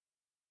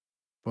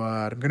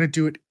 but I'm gonna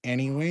do it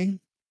anyway.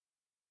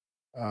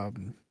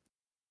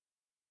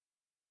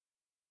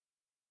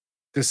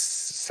 Does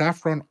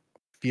Saffron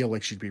feel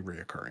like she'd be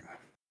reoccurring?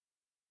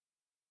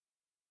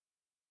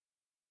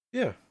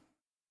 Yeah.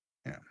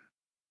 Yeah.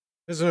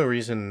 There's no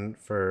reason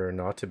for her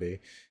not to be.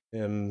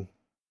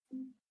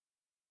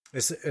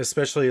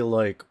 Especially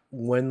like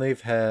when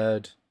they've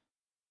had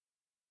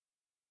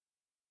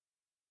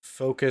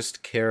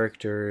focused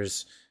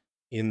characters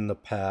in the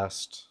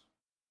past,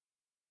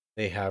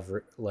 they have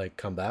like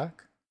come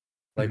back.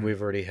 Like Mhm.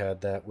 we've already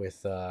had that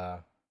with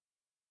I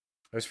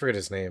always forget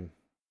his name.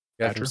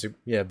 Guy Badger?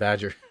 from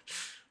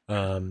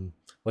Badger.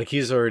 Like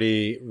he's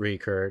already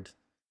recurred.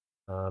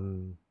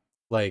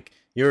 Like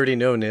you already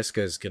know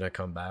Niska's gonna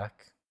come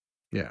back.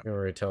 Yeah. You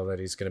already tell that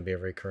he's gonna be a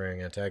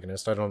recurring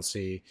antagonist. I don't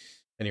see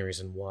any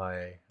reason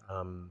why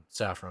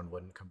Saffron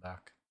wouldn't come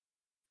back.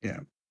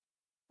 Yeah.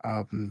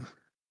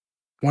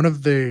 One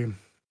of the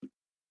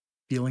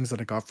feelings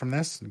that I got from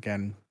this,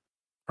 again,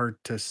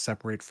 hard to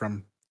separate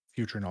from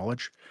future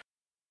knowledge.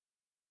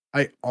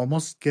 I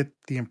almost get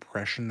the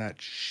impression that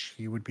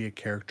she would be a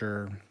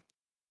character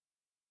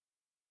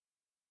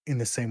in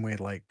the same way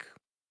like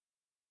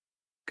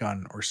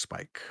Gunn or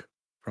Spike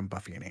from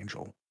Buffy and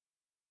Angel,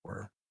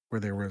 or where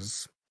there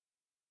was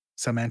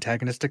some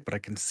antagonistic, but I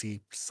can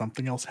see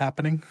something else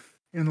happening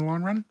in the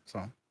long run.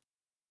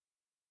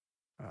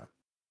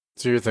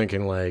 So you're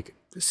thinking like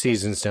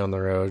seasons down the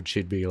road,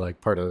 she'd be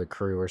like part of the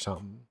crew or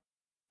something.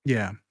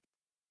 Yeah.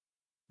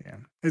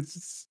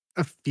 It's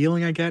a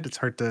feeling I get. It's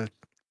hard to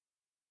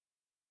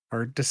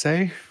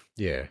say.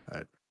 Yeah.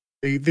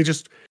 They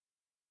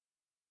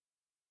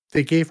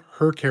gave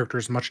her character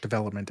as much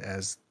development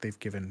as they've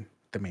given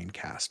the main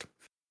cast.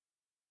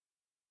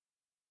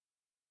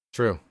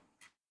 True.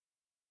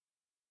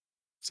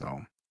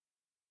 So,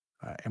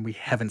 and we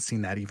haven't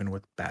seen that even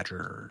with Badger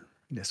or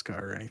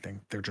Niska or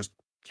anything. They're just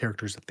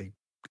characters that they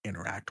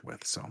interact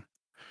with. So,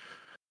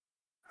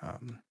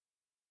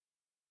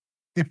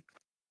 yeah.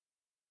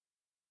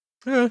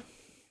 Yeah.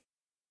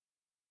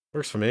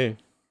 Works for me.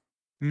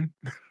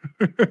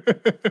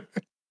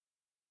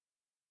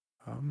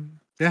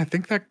 Yeah, I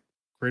think that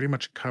pretty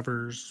much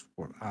covers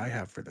what I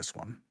have for this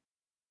one.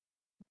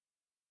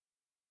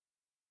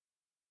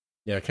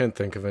 Yeah, I can't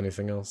think of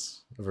anything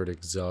else. I've already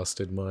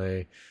exhausted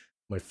my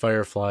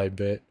Firefly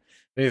bit.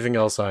 Anything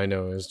else I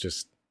know is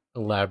just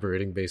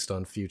elaborating based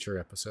on future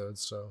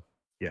episodes. So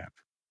Yeah.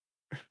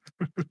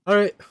 All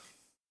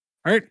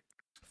right.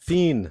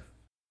 Fiend.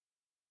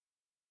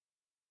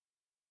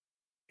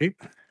 Okay.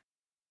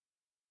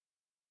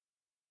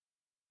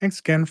 Thanks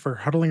again for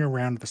huddling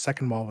around the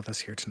second wall with us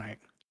here tonight.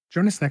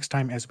 Join us next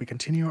time as we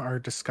continue our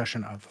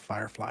discussion of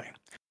Firefly.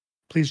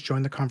 Please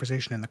join the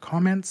conversation in the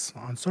comments,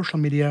 on social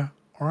media,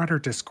 or at our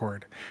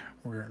Discord,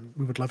 where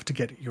we would love to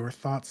get your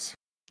thoughts.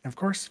 And of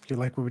course, if you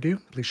like what we do,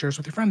 please share us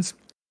with your friends.